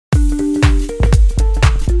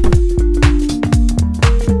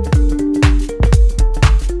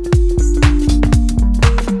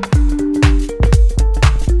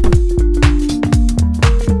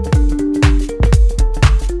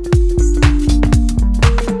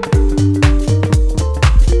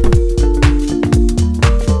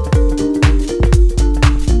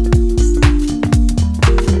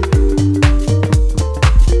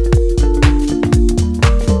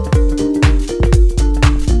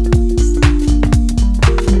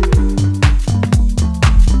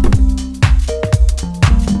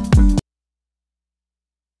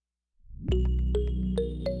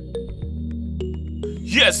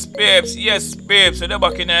babes. Yes, babes. So they're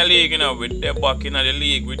back in the league, you know. They're back in the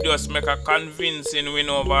league. We just make a convincing win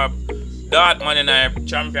over Dortmund in the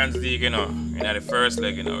Champions League, you know. In the first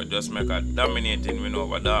leg, you know. We just make a dominating win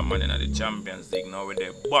over Dortmund in the Champions League. Now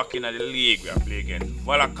we're back in the league. We are playing against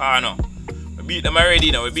Vallecano. We beat them already,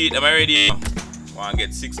 you know. We beat them already, you know. Want to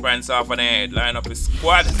get 6 points off on the head. Line up the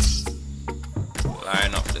squad.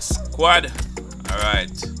 Line up the squad.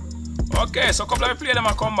 Alright. Okay, so couple of players them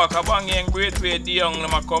a come back. A bang young great way De Jong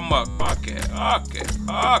them a come back. Okay.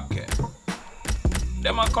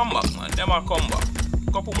 Them a come back, man. Them a come back.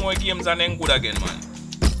 Couple more games and then good again, man.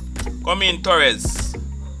 Come in Torres.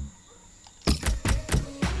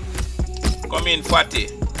 Come in Fatty.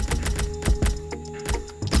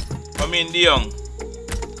 Come in De Jong.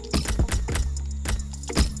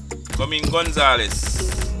 Come in Gonzalez.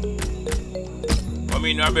 Come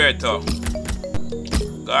in Roberto.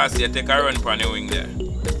 Garcia take a run for the wing there.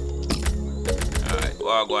 Alright,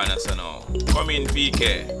 what go on so now? Come in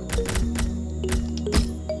PK.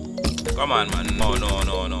 Come on, man. No.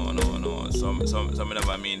 Some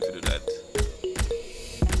never mean to do that.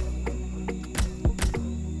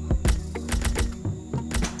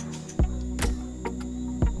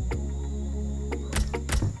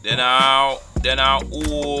 Then now,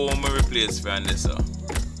 who me replace for this?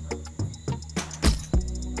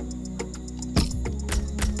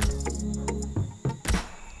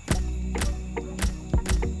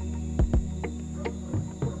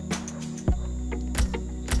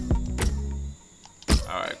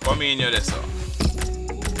 Alright, come in here, so.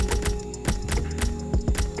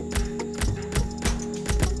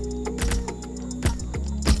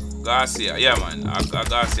 Garcia, yeah, man.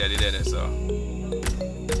 Garcia did that, so.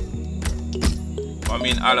 Come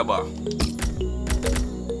in Alaba.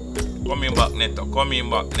 Come in back Neto.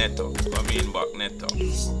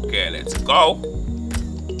 Okay, let's go.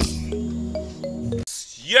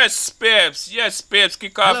 Yes, babes.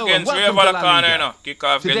 Kick off against Real Vallecano.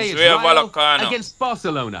 Against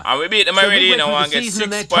Barcelona. And we beat them already, now and get 6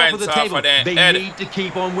 points off of the They head. need to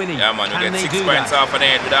keep on winning. Yeah, man, we get 6 points off of the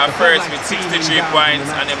head. With our first with 63 points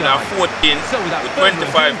and them now 14 with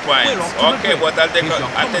 25 points. Okay, but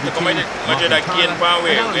Atletico Madrid again pound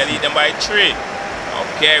way. We lead them by 3.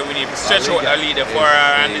 Okay, we need to stretch out the lead for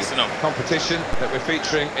our and this, you know. Competition that we're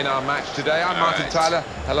featuring in our match today. I'm Martin Tyler.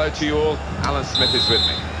 Hello to you all. Alan Smith is with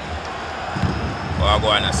me. Well, go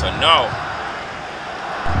on, so now.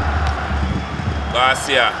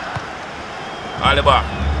 Garcia. Alaba.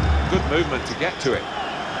 Good movement to get to it.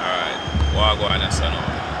 Alright. Well, go on, so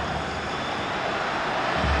now.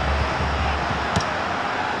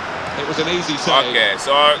 It was an easy save. Okay,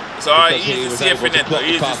 so easy safe in it.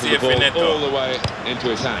 All the way into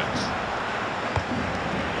his hands.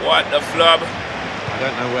 What the flub? I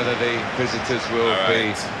don't know whether the visitors will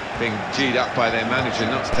be being G'd up by their manager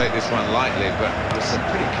not to take this one lightly, but it was a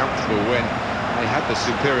pretty comfortable win. They had the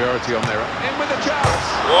superiority on their own. In with a chance.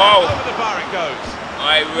 Whoa! Over the bar it goes.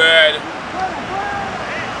 My word.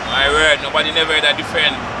 Nobody never had a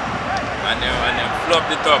defend. And then flopped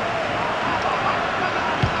it up.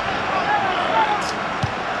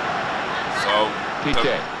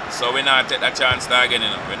 PK. So we not take that chance there again, you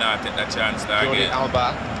know. We not take that chance there Jordi again.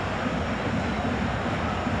 Alba.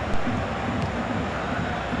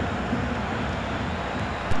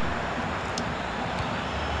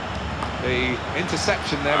 The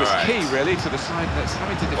interception there was key, really, to the side that's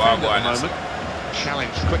having to defend at the moment.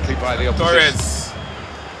 Challenged quickly by the opposition. Torres.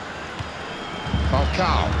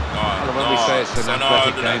 Falcao. When we say it's an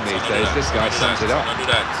athletic game these days, this guy sums it up. Don't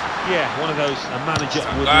do that. Yeah, one of those a manager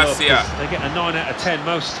would love. They get a 9 out of 10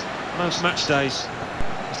 most match days.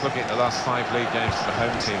 Just looking at the last 5 league games for the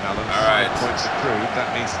home team, Alan. 5 Alright. points accrued.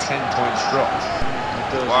 That means 10 points dropped.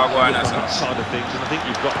 Look on that side of things, and I think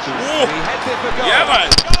you've got to. He heads it for goal. Yeah,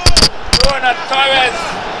 man. Torres.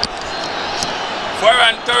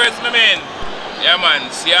 Ferran Torres, my man. Yeah, man.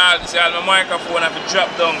 See all my microphone have to drop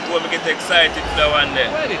down to me get excited for that one there.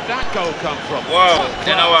 Where did that goal come from? Wow.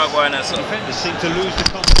 Then I walk on and so. Defenders seem to lose the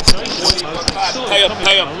concentration. Tie up.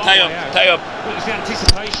 But it's the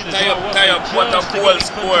anticipation as well. Tie up. What a goal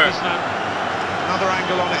score. Another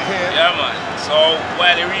angle on it here. Yeah, man. So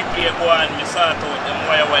while the replay go on, we start out them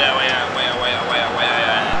wire.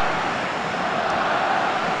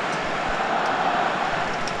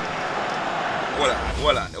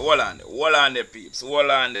 Hold on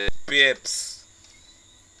the peeps.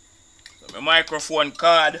 So my microphone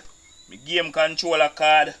card, my game controller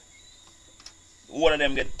card, all of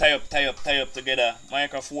them get tie up together.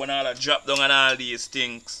 Microphone all that drop down and all these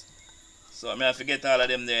things. So I have to get all of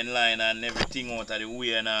them there in line and everything out of the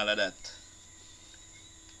way and all of that.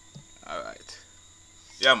 Alright.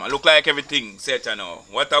 Yeah, man, look like everything set now.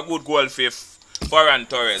 What a good goal for Ferran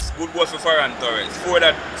Torres. Good goal for Ferran Torres. 4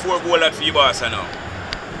 goal at Barcelona now.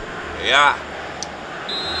 Yeah.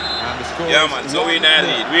 And the score yeah, man, so we're in the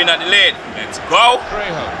lead. We're in the lead. Let's go.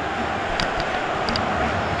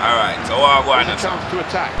 Alright, so what go on now? Chance to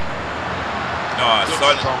attack. No, so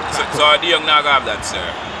De Jong not have that, sir.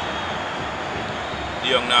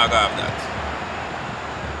 De Jong not have that.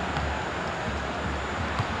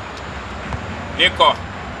 Nico.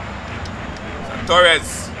 So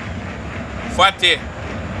Torres. Fatty.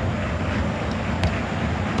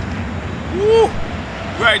 Woo!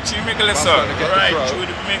 Right through middle this sir. Right through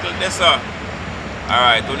the middle this sir.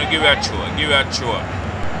 Alright, gonna give you a throw. Give you a throw.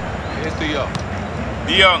 Here's De Jong.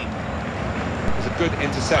 De Jong. It's a good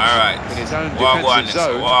interception. Alright. In his own defensive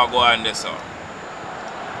zone. What go on this sir?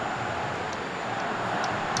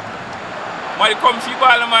 Might come for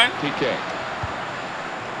ball, man. PK.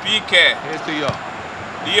 Here's De Jong.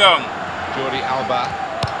 De Jong. Jordi Alba.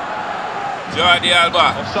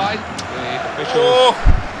 Offside. The officials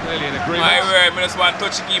clearly in agreement. My word, I just want to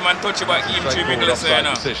touch the game and touch it back in to make it say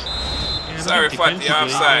no. Sorry, Fatty,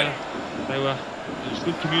 offside. There was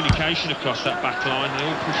good communication across that back line. They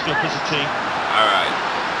all pushed up as a team. Alright.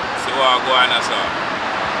 See what go on now, sir.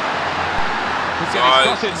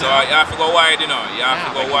 So you have to go wide, you know. You have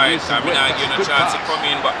to go wide. I mean, I give you a chance to come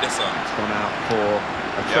in back this one. It's gone out for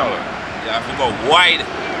a throw. You have to go wide.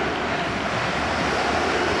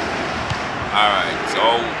 Alright,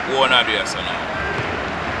 so go on there, so now.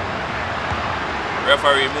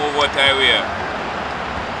 Referee, move what I wear.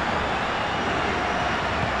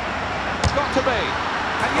 It's got to be.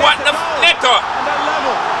 What the Neto? And they're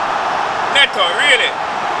level. Neto, really?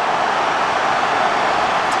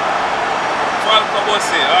 Falco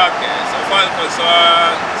Bossi, okay. So Falco, so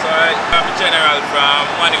I'm a general from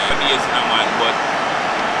one of the days in a man, but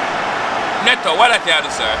Neto, what are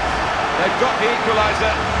you, sir? They've got the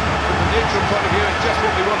equaliser. From the neutral point of view, it's just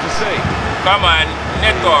what we want to see. Come on,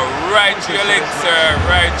 Neto, right to your legs, sir.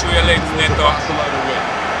 Right to your legs, Neto. Barcelona win.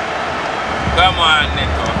 Come on,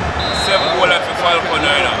 Neto. 7 goal for Falco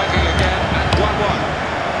now, you know. Making again at 1-1.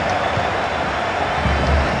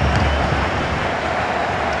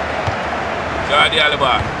 Jordi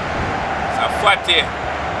Alba. It's a Fatty.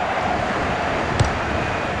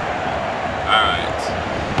 Alright.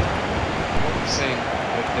 What we've seen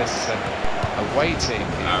with this away team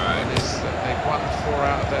here is that they've won 4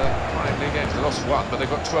 out of their 5 league games. They lost 1, but they've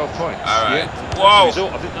got 12 points. Alright. Yeah. Wow. I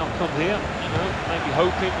think they'll come here, you know, maybe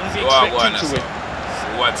hoping, maybe So expecting to win. So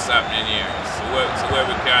what's happening here? So where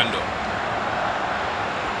we can do?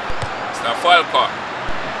 It's the Falco.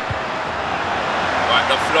 What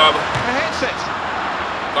the flub? A headset.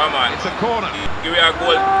 Come on. It's a corner. Give me a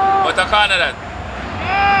goal. What a corner that?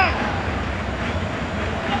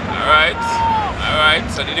 Alright,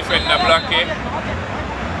 so the defender blocking.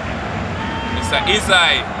 Mr.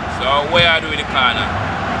 Izai. So where do we the corner?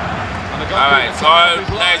 Alright, so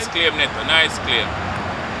nice claim, Neto, nice claim.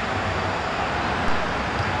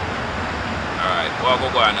 Alright, what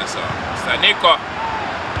go on now, so? Mr. Nico.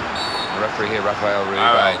 The referee here, Rafael Riva.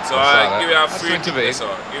 Alright, so I'll give you a free kick, so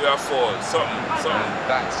give you a foul, something. And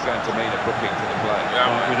that's going to mean a booking to the play. Yeah,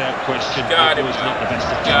 man. Without question, Got it him, was not the best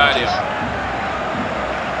of Got him. chances.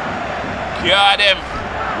 Got him.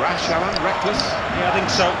 Rash, Alan, reckless. Yeah, I think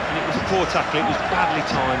so. And it was a poor tackle. It was badly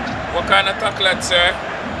timed. What kind of tackle that, sir?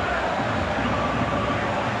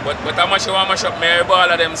 But how much you want to mash up Mary ball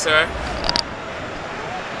of them, sir?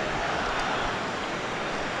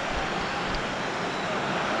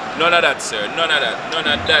 None of that, sir. None of that. None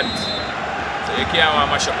of that. So you can't want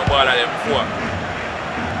to mash up the ball of them before.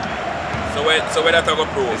 So where that I go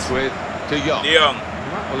prove? It's with De Jong. De Jong.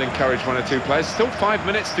 That will encourage 1 or 2 players. Still 5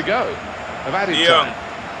 minutes to go of added De Jong. time.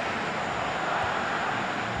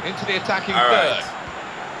 Into the attacking Alright. third.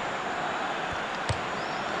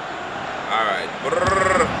 Alright.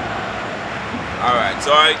 Alright, so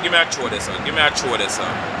give me a throw this one. Give me a throw this one.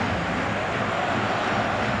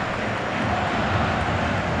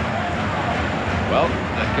 Well,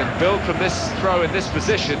 they can build from this throw in this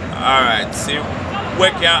position. Alright, see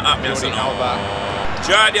where can happen so now.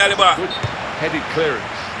 Jordi Alba. Good headed clearance.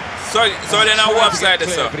 So then I go offside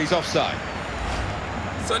this clear, up. but he's offside.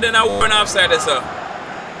 So then I went offside this up.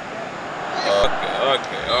 Okay.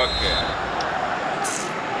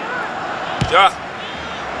 Ja.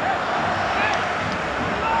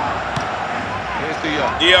 Here's De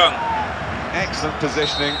Jong. De Jong. Excellent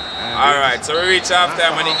positioning. Alright, so we reach half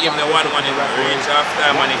time and he gave him the 1-1. Reach half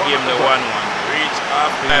time and he gave him the 1-1. Reach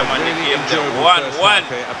half time and he gave him the 1-1.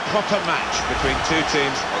 A proper match between 2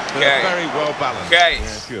 teams that are very well balanced. Okay.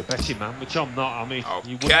 Yeah, if you're a betting man, which I'm not, I mean,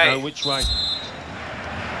 you wouldn't Okay. know which way.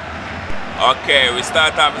 Okay, we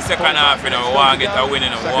start off the second half, you know. We want to get a win, you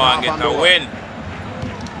know. We want to get a win.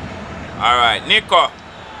 Alright, Nico.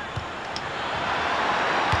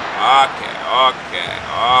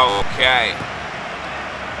 Okay.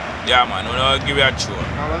 Yeah, man, we'll give you a chew.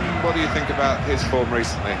 Alan, what do you think about his form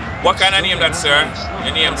recently? What kind of name that, sir?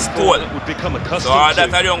 Your name Stoll. So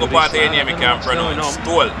that's the younger part of your name you can't pronounce.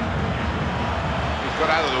 Stoll. He's got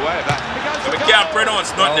out of the way of that. So we can't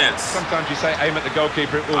pronounce nothing else. Sometimes you say aim at the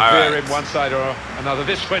goalkeeper, it will veer in one side or another.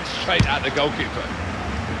 This went straight at the goalkeeper.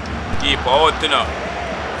 Keep out, you know.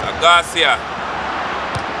 So Garcia.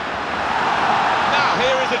 Now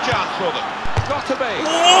here is a chance for them. Got to be.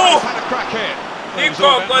 Oh! He's had a crack here.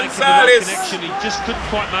 Nico Gonzalez. He just couldn't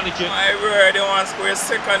quite manage it. My word, they want to score a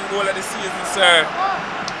second goal of the season, sir.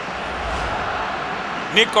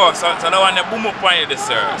 Nico, so that one they boom up on you, this,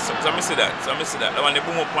 sir. So I see that. That one they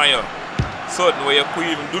boom up on you. So where you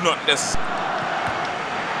could even do nothing this.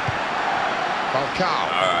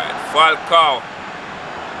 Falcao. Alright, Falcao.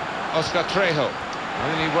 Oscar Trejo. And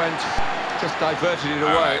then he went, just diverted it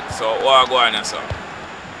away. Alright, so what go on now, sir?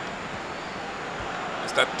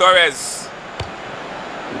 Mr. Torres.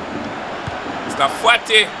 Mr.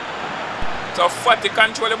 Fati. So Fati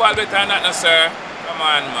control the ball better than that now, sir. Come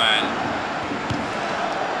on, man.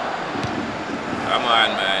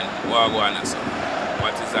 What go on now, sir?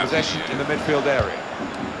 What is that? Possession in the midfield area.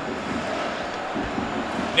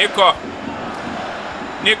 Nico.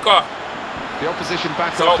 The opposition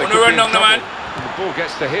back So off. when you run down the man. And the ball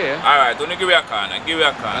gets to here. Alright, don't give you a corner. And the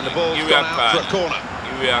ball's gone out for a corner.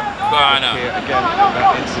 Give you a corner. Here again,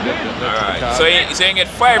 that incident that led to the Alright, card. so you get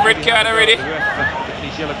 5 red card already? The ref getting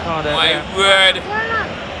his yellow card out My there. word.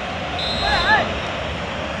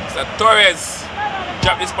 Mr. Torres.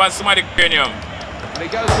 Drop this pan somebody cranium. And he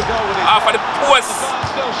goes to goal with it. Half of the post. The bar's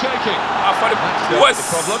still shaking. Half of the That's the post.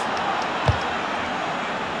 problem.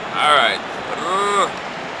 Alright.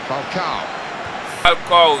 Falcao.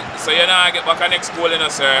 So you now get back a next goal in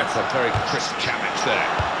us, sir. That's a very crisp challenge there.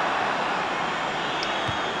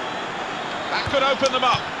 That could open them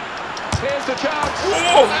up. Here's the chance.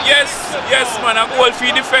 Oh, yes, man. A goal for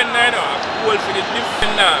the defender, you know. A goal for the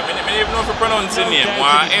defender. I don't even know if you pronounce the name.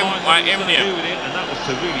 My M name. And that was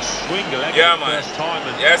to really swing a leg Yeah, at the man. first time.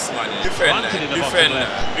 And Yes, man. Defender. planted in the bottom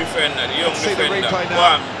left. The young See the defender. replay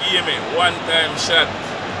now. Bam, give me one-time shot.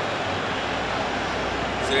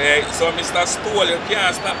 So Mr. Stoll, you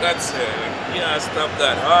can't stop that, sir. You can't stop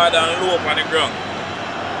that. Hard and low up on the ground.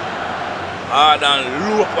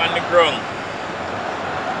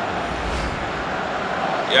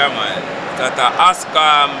 Yeah, man. That's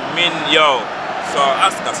Oscar Minyo. So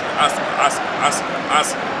Oscar, sir. Oscar.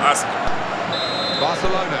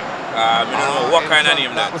 Barcelona. I don't know what kind of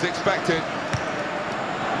name that. That was expected.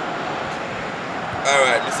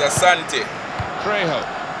 Alright, Mr. Santi. Trejo.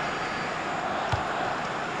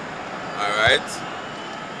 Alright.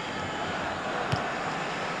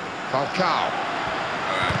 Falcao.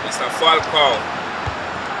 Alright, Mr. Falcao.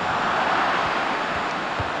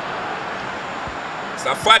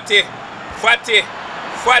 Mr. Fati. This could be it.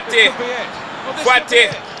 Well, this could be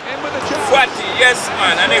it. In with a chance. Fati, yes,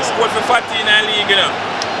 man. An export for Fati in our league, you know.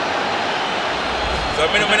 So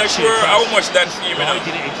I'm not sure how much that fee, you know.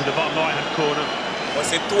 Guiding it into the bottom right-hand corner. I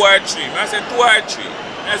say 2 or 3. I say 2 or 3.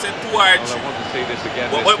 I say 2 or 3. Well, I want to see this again.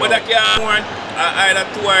 But I can't more either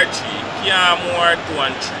 2 or 3. Can't more 2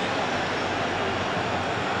 and 3.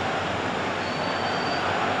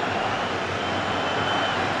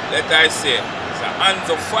 Let I say, it's a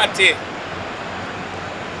Anzo Fati.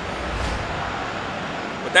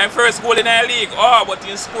 But time first goal in our league. Oh, but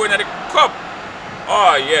he scored in the cup.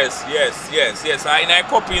 Oh, yes. In our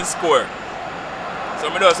cup he score. So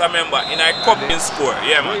I just remember, in our cup he score.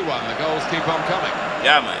 Yeah, man. 3-1, the goals keep on coming.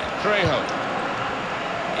 Yeah, man. Trejo.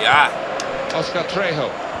 Yeah. Oscar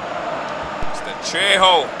Trejo. Mr.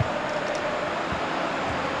 Trejo.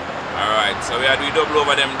 Alright, so we are doing double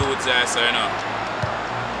over them dudes there, so you know.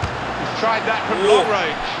 He's tried that from long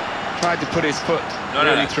range. Tried to put his foot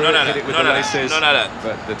really through it, hit it with the laces. None of that.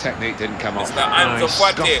 But the technique didn't come off. Mr. Anzo Fati. He's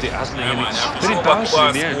scuffed it, hasn't he? Yeah, And man. it's been embarrassing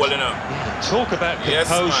in the end. Yeah. Talk about composure. Yes,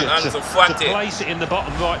 man. to place it in the bottom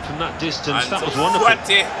right from that distance. That was wonderful.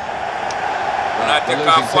 Fati. When I The take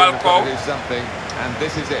losing off team have got Falcao. to do something, and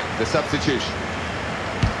this is it, the substitution.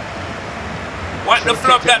 What the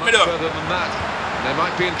flop that me do? Further than that, and they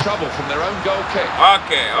might be in trouble from their own goal kick.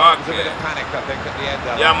 Okay. There was a bit of panic, I think, at the end.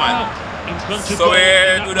 Yeah, man. In front of So goal, we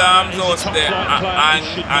in do that the arms moment, out he's a there top-flight player. He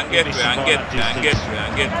should not and be get missing by that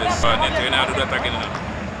distance. So you now do that again now.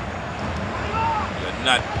 You're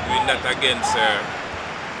not doing that again, sir.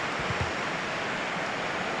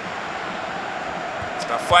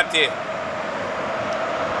 Mr. Fati.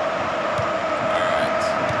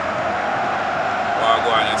 What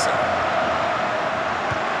go on, sir?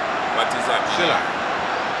 What is that? Silla.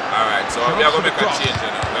 Alright, so we are going to make a change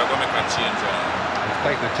now. We are going to make a change now. He's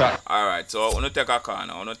taking the touch. Alright, so we're going to take a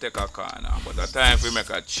corner. We're going to take a corner. But the time we make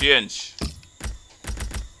a change.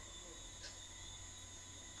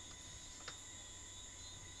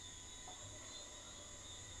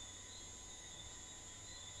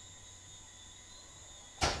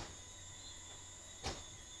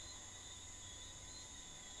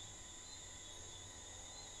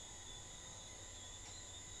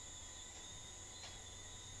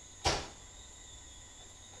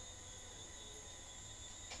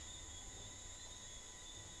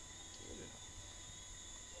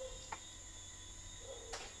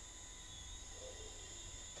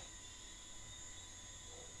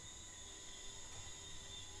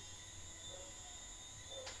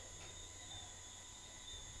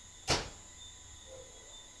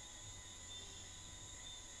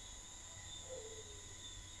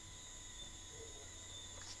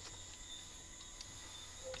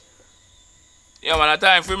 Yeah, man, the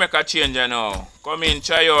time we make a change now. Come in,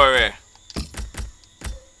 Chayore.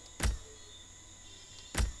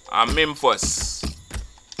 And Memphis.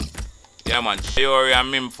 Yeah, man, Chayore and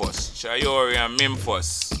Memphis. Chayore and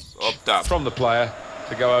Memphis. Up top. From the player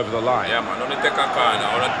to go over the line. Yeah, man, don't take a corner.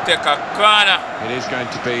 Don't take a corner. It is going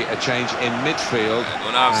to be a change in midfield.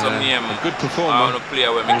 Don't have some name. A good performer. I want to play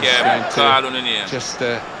with me. Call on the name. Just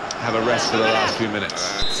have a rest for the last few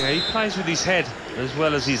minutes. Yeah, he plays with his head as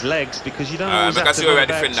well as his legs because you don't always have to go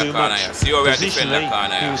back too too much. Positionally,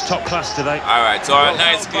 he was top class today. Alright, so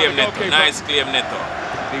nice claim Neto. Nice claim Neto.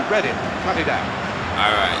 He read it, cut it out.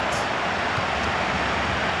 Alright.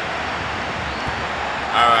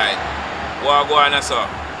 Alright. What go on, sir?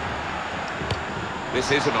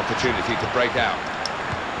 This is an opportunity to break out.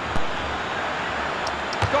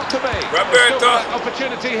 Got to be. Roberto.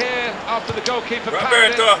 Opportunity here after the goalkeeper.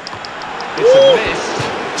 Roberto. It's a miss.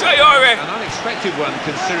 Chayore. An unexpected one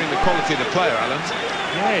considering the quality of the player, Alan.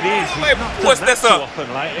 Yeah, it is. He's not done that too often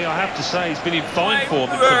lately, I have to say. He's been in fine form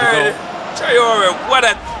in front of goal. Chayore, what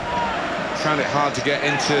a... Found it hard to get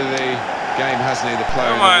into the game, hasn't he? The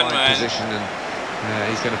player in the wide position, and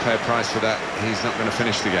he's going to pay a price for that. He's not going to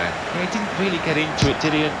finish the game. Yeah, he didn't really get into it,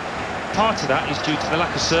 did he? And part of that is due to the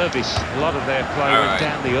lack of service. A lot of their play went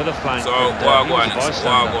down the other flank. So,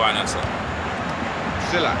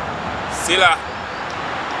 Silla.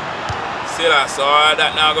 So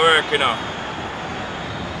that now go work, you know.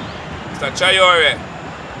 Mr. Chayore.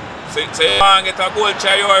 So you want to get a goal,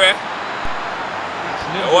 Chayore?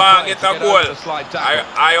 You want to get a goal?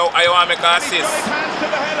 I want to make an assist.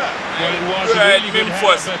 Well, it was Right, a really good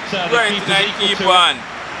Memphis. header, but Right, now keep on.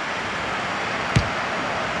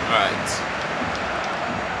 Right.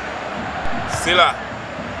 Silla.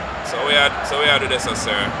 So we are do this,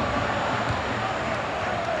 sir.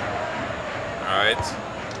 Alright.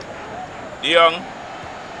 De Jong.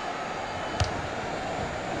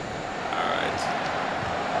 Alright.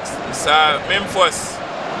 Mr. Memphis.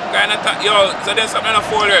 Yo, so there's something on the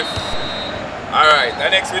folder. Alright, the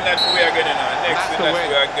next win that we are getting now. Next win that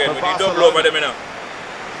we are getting. We double over them, you know.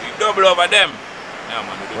 We double over them. Yeah,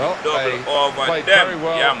 man, we double over them. Very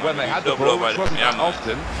well yeah, man, when they had the ball, which wasn't that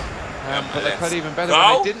often. But they played even better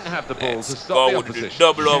when they didn't have the ball to stop the opposition.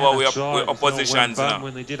 Double over with oppositions now.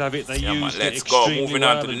 When they did have it, they yeah, used man, it let's go. extremely Moving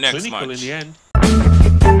on to well the next and clinical match. in the end.